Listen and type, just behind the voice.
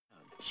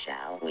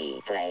Shall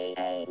we play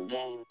a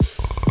game?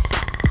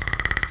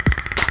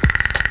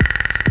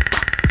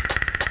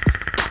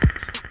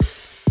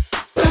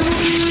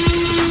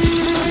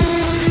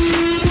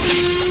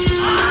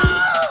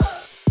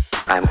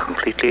 I'm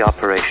completely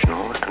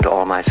operational and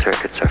all my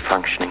circuits are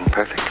functioning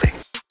perfectly.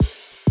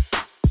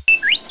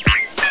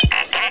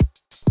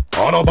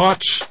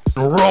 Autobots,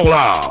 roll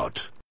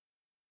out!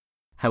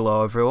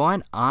 Hello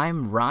everyone,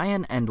 I'm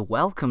Ryan and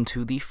welcome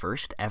to the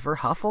first ever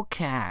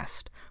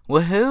Hufflecast.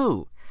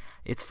 Woohoo!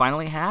 It's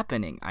finally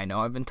happening. I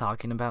know I've been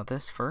talking about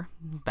this for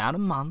about a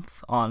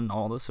month on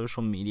all the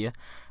social media,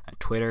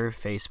 Twitter,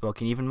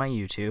 Facebook, and even my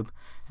YouTube,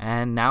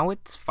 and now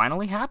it's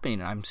finally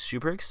happening. I'm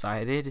super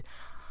excited,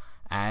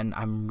 and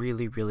I'm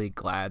really, really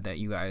glad that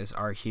you guys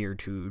are here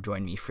to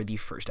join me for the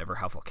first ever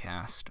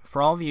Hufflecast.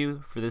 For all of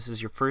you, for this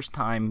is your first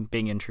time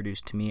being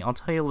introduced to me, I'll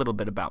tell you a little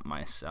bit about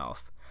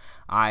myself.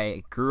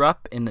 I grew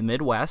up in the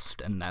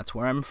Midwest, and that's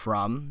where I'm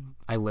from.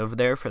 I lived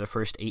there for the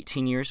first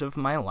 18 years of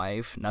my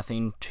life,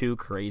 nothing too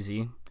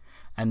crazy.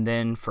 And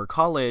then for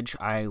college,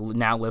 I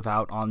now live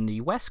out on the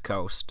West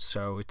Coast,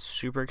 so it's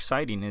super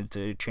exciting. It's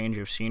a change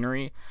of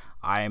scenery.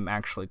 I'm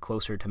actually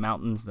closer to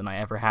mountains than I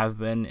ever have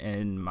been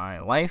in my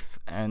life,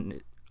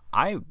 and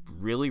I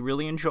really,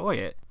 really enjoy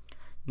it.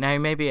 Now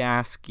you may be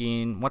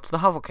asking, what's the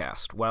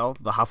Hufflecast? Well,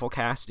 the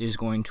Hufflecast is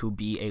going to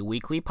be a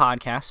weekly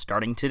podcast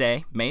starting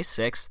today, May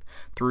 6th,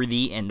 through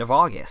the end of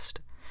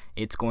August.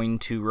 It's going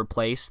to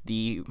replace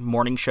the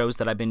morning shows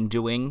that I've been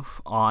doing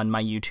on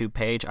my YouTube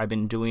page. I've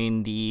been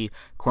doing the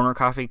Corner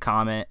Coffee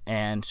Comment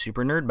and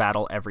Super Nerd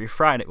Battle every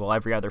Friday. Well,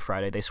 every other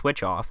Friday. They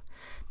switch off.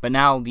 But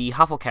now the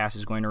Hufflecast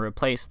is going to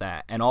replace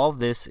that. And all of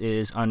this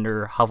is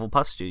under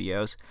Hufflepuff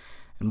Studios.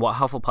 And what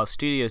Hufflepuff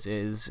Studios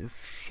is,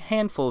 a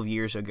handful of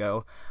years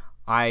ago,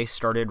 I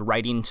started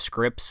writing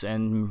scripts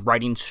and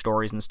writing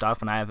stories and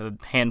stuff, and I have a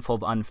handful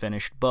of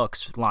unfinished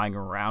books lying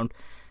around,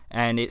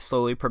 and it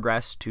slowly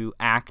progressed to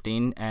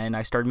acting, and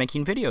I started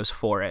making videos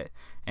for it.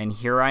 And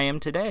here I am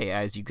today.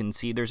 As you can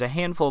see, there's a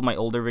handful of my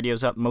older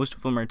videos up. Most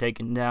of them are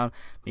taken down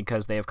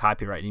because they have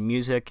copyrighted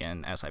music,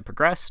 and as I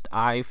progressed,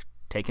 I've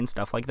taken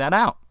stuff like that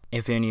out.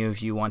 If any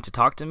of you want to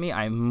talk to me,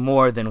 I'm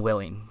more than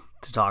willing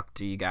to talk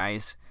to you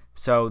guys.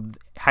 So,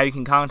 how you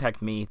can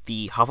contact me,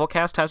 the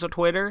Hufflecast has a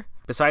Twitter.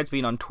 Besides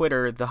being on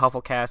Twitter, the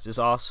Hufflecast is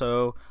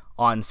also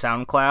on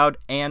SoundCloud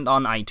and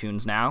on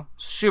iTunes now.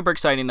 Super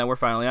exciting that we're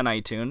finally on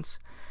iTunes.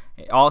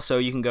 Also,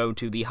 you can go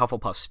to the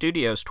Hufflepuff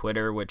Studios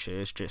Twitter, which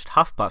is just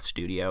Huffpuff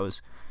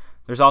Studios.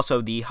 There's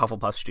also the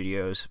Hufflepuff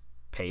Studios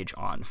page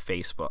on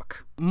Facebook.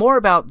 More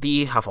about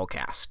the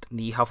Hufflecast.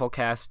 The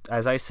Hufflecast,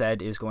 as I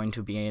said, is going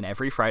to be an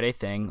every Friday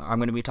thing. I'm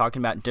going to be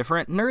talking about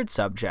different nerd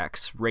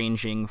subjects,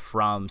 ranging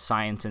from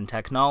science and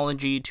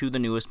technology to the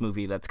newest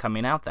movie that's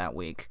coming out that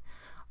week.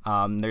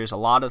 There's a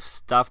lot of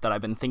stuff that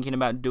I've been thinking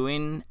about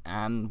doing,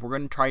 and we're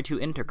going to try to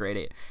integrate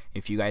it.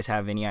 If you guys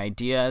have any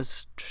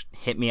ideas, just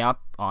hit me up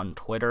on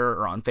Twitter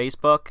or on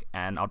Facebook,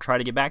 and I'll try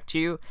to get back to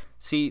you.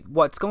 See,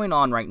 what's going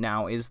on right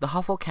now is the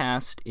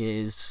Hufflecast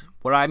is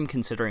what I'm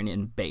considering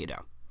in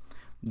beta.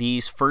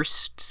 These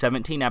first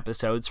 17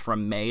 episodes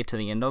from May to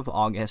the end of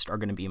August are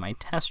going to be my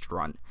test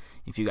run.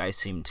 If you guys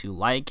seem to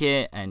like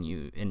it and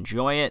you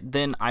enjoy it,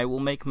 then I will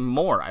make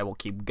more. I will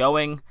keep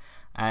going,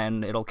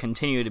 and it'll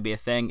continue to be a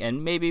thing,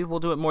 and maybe we'll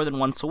do it more than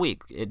once a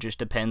week. It just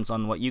depends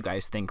on what you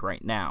guys think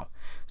right now.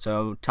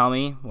 So tell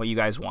me what you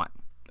guys want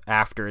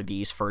after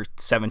these first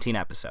 17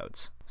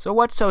 episodes. So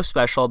what's so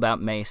special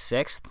about May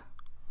 6th?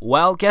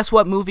 Well, guess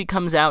what movie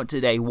comes out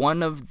today?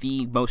 One of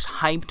the most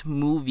hyped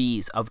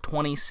movies of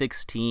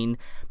 2016,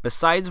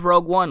 besides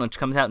Rogue One, which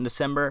comes out in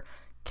December,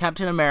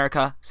 Captain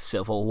America: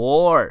 Civil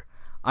War.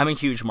 I'm a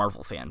huge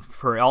Marvel fan.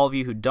 For all of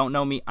you who don't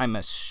know me, I'm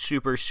a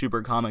super,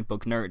 super comic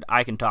book nerd.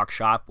 I can talk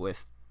shop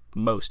with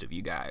most of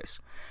you guys.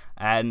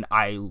 And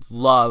I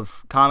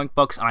love comic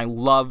books. I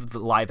love the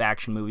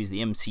live-action movies.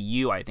 The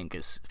MCU, I think,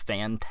 is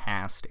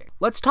fantastic.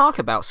 Let's talk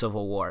about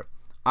Civil War.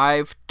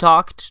 I've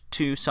talked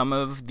to some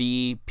of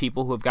the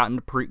people who have gone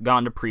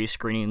to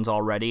pre-screenings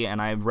already,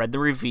 and I've read the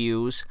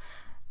reviews.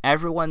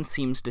 Everyone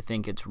seems to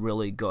think it's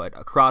really good.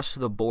 Across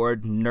the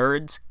board,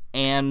 nerds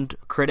and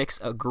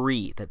critics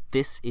agree that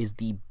this is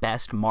the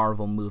best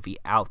Marvel movie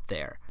out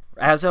there.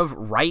 As of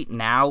right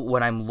now,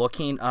 when I'm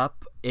looking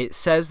up, it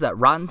says that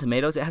Rotten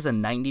Tomatoes, it has a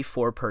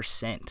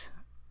 94%.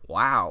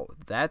 Wow,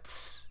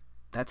 that's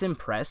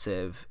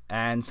impressive.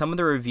 And some of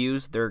the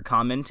reviews, they're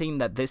commenting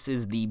that this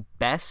is the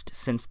best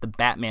since the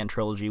Batman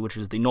trilogy, which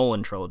is the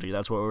Nolan trilogy.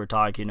 That's what we're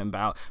talking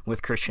about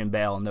with Christian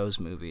Bale in those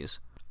movies.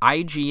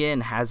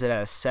 IGN has it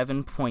at a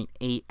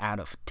 7.8 out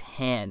of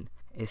 10.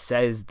 It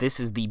says this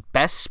is the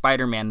best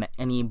Spider-Man that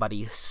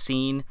anybody's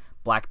seen.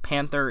 Black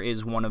Panther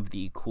is one of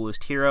the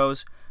coolest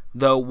heroes,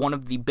 though one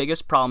of the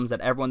biggest problems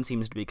that everyone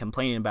seems to be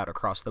complaining about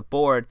across the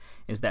board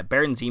is that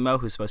Baron Zemo,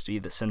 who's supposed to be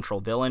the central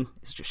villain,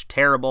 is just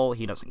terrible.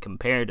 He doesn't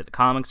compare to the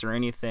comics or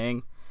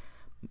anything.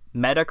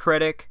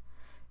 Metacritic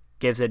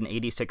gives it an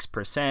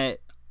 86%.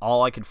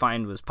 All I could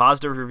find was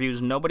positive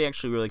reviews. Nobody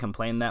actually really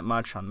complained that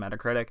much on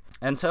Metacritic.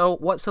 And so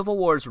what Civil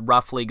War is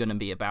roughly going to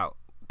be about?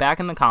 back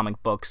in the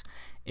comic books,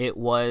 it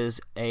was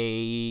a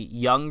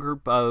young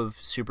group of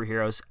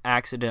superheroes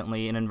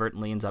accidentally and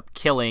inadvertently ends up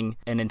killing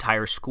an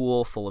entire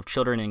school full of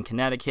children in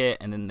Connecticut,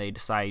 and then they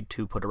decide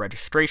to put a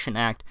registration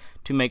act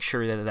to make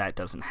sure that that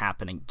doesn't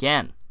happen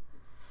again.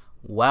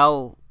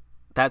 Well,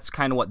 that's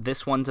kind of what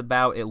this one's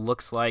about. It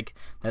looks like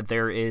that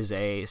there is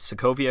a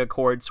Sokovia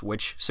Accords,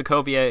 which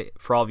Sokovia,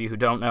 for all of you who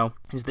don't know,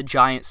 is the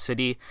giant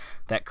city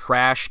that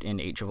crashed in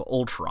Age of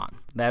Ultron.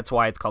 That's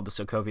why it's called the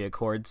Sokovia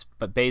Accords.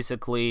 But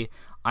basically,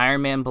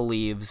 Iron Man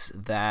believes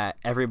that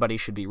everybody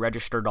should be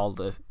registered. All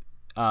the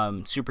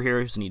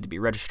superheroes need to be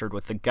registered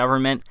with the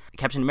government.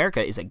 Captain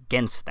America is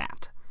against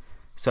that.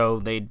 So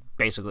they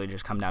basically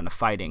just come down to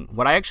fighting.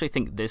 What I actually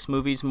think this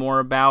movie's more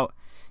about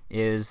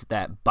is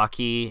that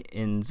Bucky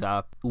ends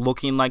up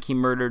looking like he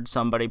murdered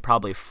somebody,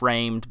 probably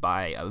framed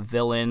by a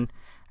villain,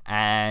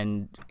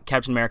 and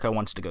Captain America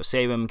wants to go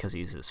save him because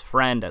he's his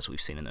friend, as we've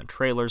seen in the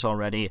trailers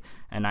already,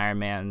 and Iron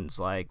Man's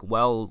like,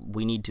 well,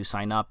 we need to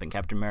sign up, and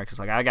Captain America's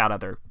like, I got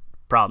other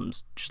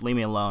problems, just leave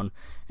me alone,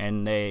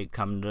 and they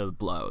come to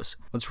blows.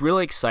 What's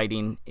really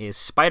exciting is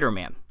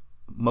Spider-Man.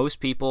 Most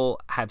people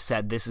have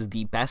said this is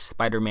the best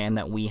Spider-Man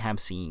that we have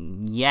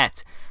seen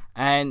yet.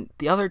 And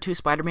the other two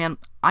Spider-Man,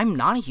 I'm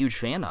not a huge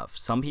fan of.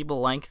 Some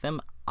people like them.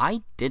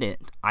 I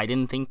didn't. I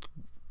didn't think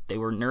they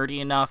were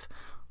nerdy enough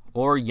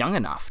or young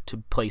enough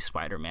to play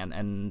Spider-Man.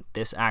 And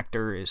this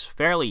actor is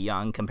fairly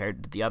young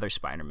compared to the other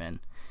Spider-Man.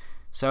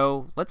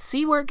 So let's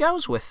see where it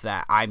goes with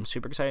that. I'm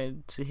super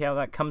excited to see how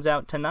that comes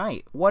out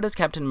tonight. What does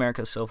Captain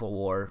America Civil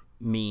War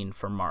mean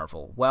for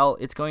Marvel? Well,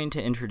 it's going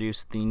to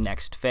introduce the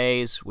next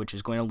phase, which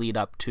is going to lead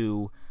up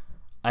to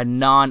a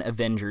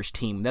non-Avengers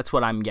team. That's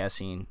what I'm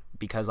guessing.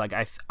 Because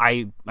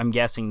I'm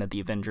guessing that the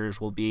Avengers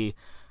will be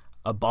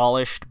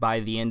abolished by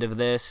the end of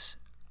this,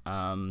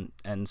 and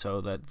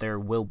so that there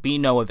will be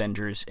no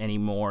Avengers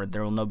anymore.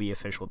 There will no be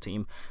official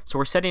team. So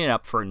we're setting it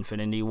up for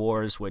Infinity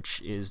Wars, which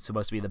is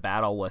supposed to be the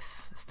battle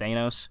with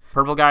Thanos.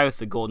 Purple guy with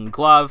the golden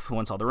glove who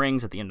wants all the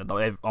rings at the end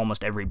of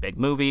almost every big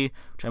movie,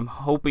 which I'm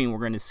hoping we're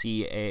going to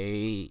see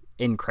a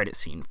end-credit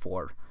scene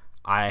for.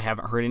 I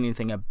haven't heard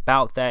anything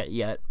about that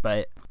yet,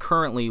 but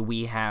currently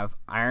we have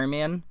Iron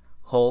Man,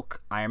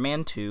 Hulk, Iron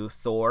Man 2,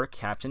 Thor,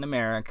 Captain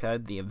America,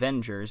 The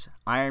Avengers,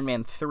 Iron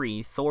Man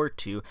 3, Thor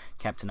 2,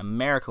 Captain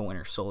America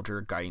Winter Soldier,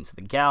 Guardians of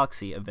the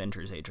Galaxy,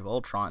 Avengers Age of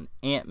Ultron,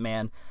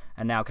 Ant-Man,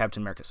 and now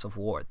Captain America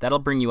Civil War. That'll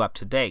bring you up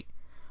to date.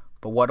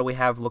 But what do we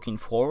have looking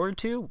forward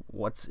to?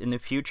 What's in the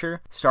future?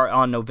 Start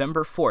on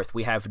November 4th,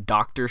 we have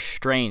Doctor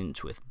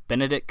Strange with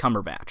Benedict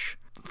Cumberbatch.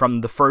 From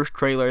the first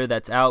trailer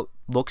that's out,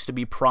 looks to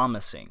be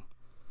promising.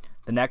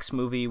 The next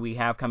movie we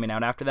have coming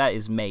out after that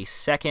is May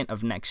 2nd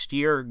of next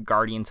year,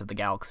 Guardians of the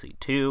Galaxy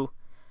 2.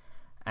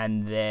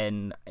 And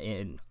then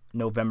in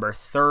November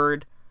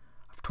 3rd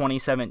of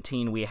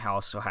 2017, we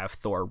also have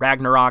Thor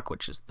Ragnarok,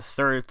 which is the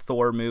third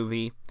Thor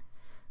movie.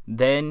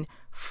 Then,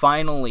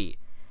 finally,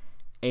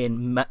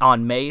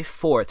 on May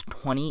 4th,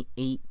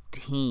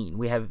 2018,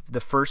 we have the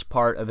first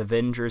part of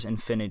Avengers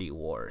Infinity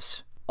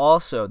Wars.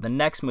 Also, the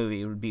next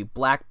movie would be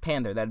Black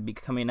Panther. That would be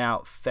coming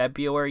out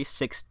February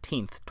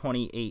 16th,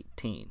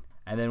 2018.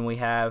 And then we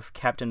have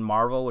Captain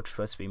Marvel, which is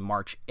supposed to be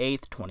March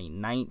 8th,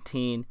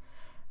 2019.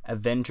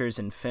 Avengers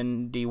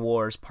Infinity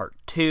Wars Part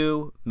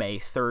 2, May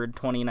 3rd,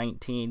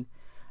 2019.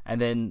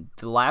 And then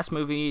the last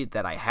movie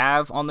that I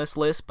have on this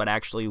list, but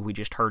actually we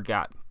just heard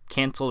got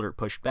canceled or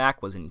pushed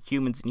back, was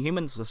Inhumans.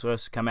 Inhumans was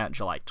supposed to come out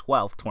July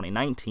 12th,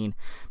 2019,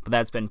 but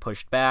that's been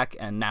pushed back,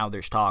 and now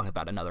there's talk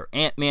about another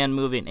Ant-Man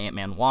movie, an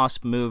Ant-Man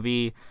Wasp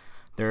movie.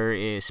 There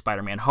is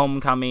Spider-Man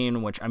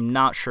Homecoming, which I'm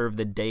not sure of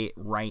the date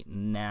right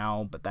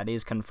now, but that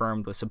is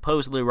confirmed with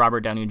supposedly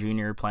Robert Downey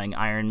Jr. playing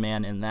Iron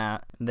Man in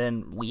that.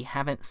 Then we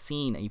haven't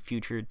seen a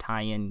future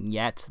tie-in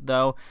yet,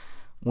 though.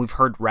 We've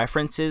heard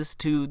references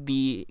to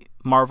the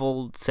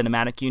Marvel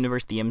Cinematic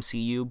Universe, the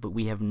MCU, but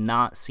we have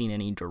not seen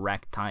any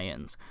direct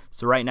tie-ins.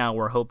 So right now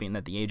we're hoping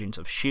that the Agents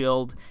of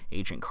S.H.I.E.L.D.,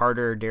 Agent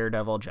Carter,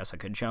 Daredevil,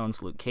 Jessica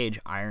Jones, Luke Cage,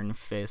 Iron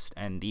Fist,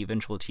 and the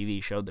eventual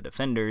TV show The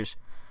Defenders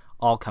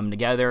all come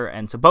together,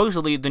 and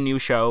supposedly the new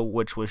show,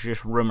 which was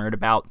just rumored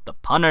about, The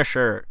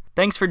Punisher.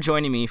 Thanks for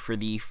joining me for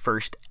the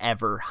first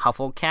ever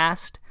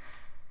Hufflecast.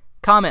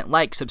 Comment,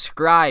 like,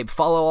 subscribe,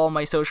 follow all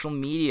my social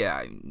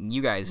media.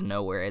 You guys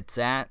know where it's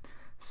at.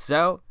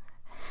 So,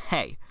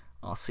 hey,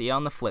 I'll see you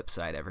on the flip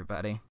side,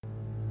 everybody.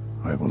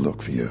 I will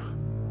look for you.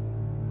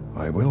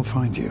 I will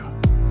find you.